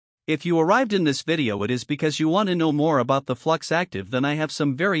If you arrived in this video, it is because you want to know more about the Fluxactive. Then I have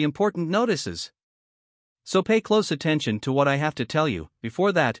some very important notices. So pay close attention to what I have to tell you.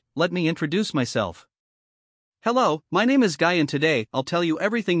 Before that, let me introduce myself. Hello, my name is Guy and today I'll tell you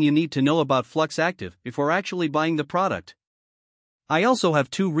everything you need to know about Fluxactive before actually buying the product. I also have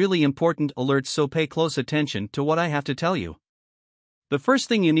two really important alerts, so pay close attention to what I have to tell you. The first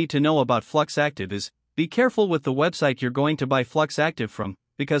thing you need to know about Fluxactive is, be careful with the website you're going to buy Fluxactive from,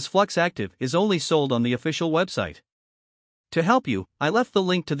 because Fluxactive is only sold on the official website. To help you, I left the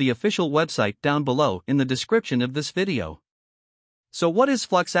link to the official website down below in the description of this video. So what is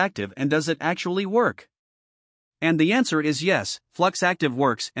Fluxactive and does it actually work? And the answer is yes, Fluxactive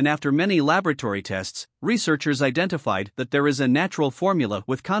works, and after many laboratory tests, researchers identified that there is a natural formula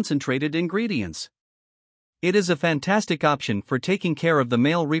with concentrated ingredients. It is a fantastic option for taking care of the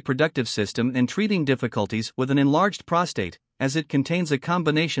male reproductive system and treating difficulties with an enlarged prostate, as it contains a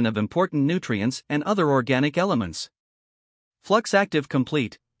combination of important nutrients and other organic elements. Fluxactive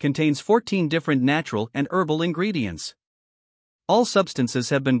Complete contains 14 different natural and herbal ingredients. All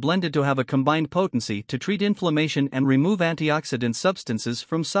substances have been blended to have a combined potency to treat inflammation and remove antioxidant substances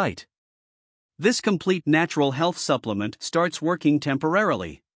from sight. This complete natural health supplement starts working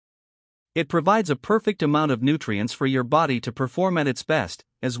temporarily. It provides a perfect amount of nutrients for your body to perform at its best,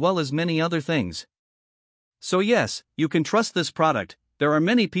 as well as many other things. So yes, you can trust this product. There are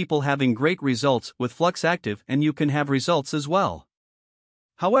many people having great results with Fluxactive, and you can have results as well.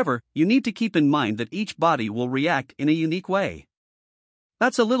 However, you need to keep in mind that each body will react in a unique way.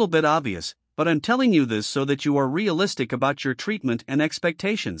 That's a little bit obvious, but I'm telling you this so that you are realistic about your treatment and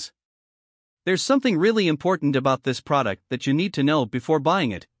expectations. There's something really important about this product that you need to know before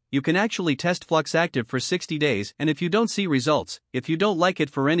buying it. You can actually test Fluxactive for 60 days, and if you don't see results, if you don't like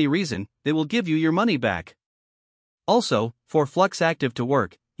it for any reason, they will give you your money back. Also, for Fluxactive to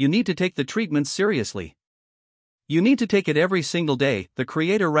work, you need to take the treatment seriously. You need to take it every single day. The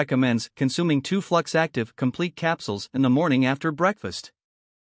creator recommends consuming 2 Fluxactive Complete capsules in the morning after breakfast.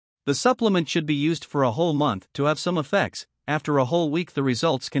 The supplement should be used for a whole month to have some effects. After a whole week, the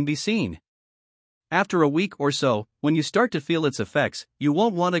results can be seen. After a week or so, when you start to feel its effects, you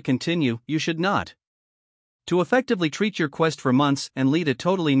won't want to continue. You should not. To effectively treat your quest for months and lead a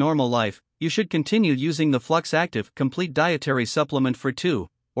totally normal life, you should continue using the Fluxactive Complete dietary supplement for 2,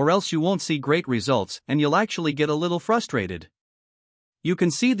 or else you won't see great results and you'll actually get a little frustrated. You can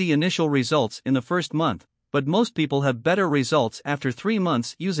see the initial results in the first month, but most people have better results after 3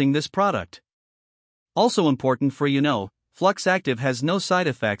 months using this product. Also important for you know, Fluxactive has no side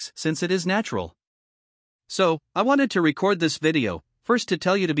effects since it is natural. So, I wanted to record this video, first to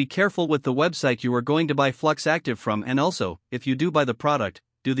tell you to be careful with the website you are going to buy Fluxactive from, and also, if you do buy the product,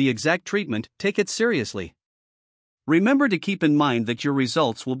 do the exact treatment, take it seriously. Remember to keep in mind that your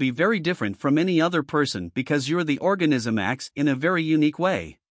results will be very different from any other person because the organism acts in a very unique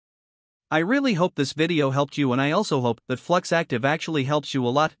way. I really hope this video helped you, and I also hope that Fluxactive actually helps you a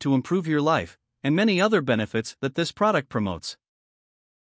lot to improve your life, and many other benefits that this product promotes.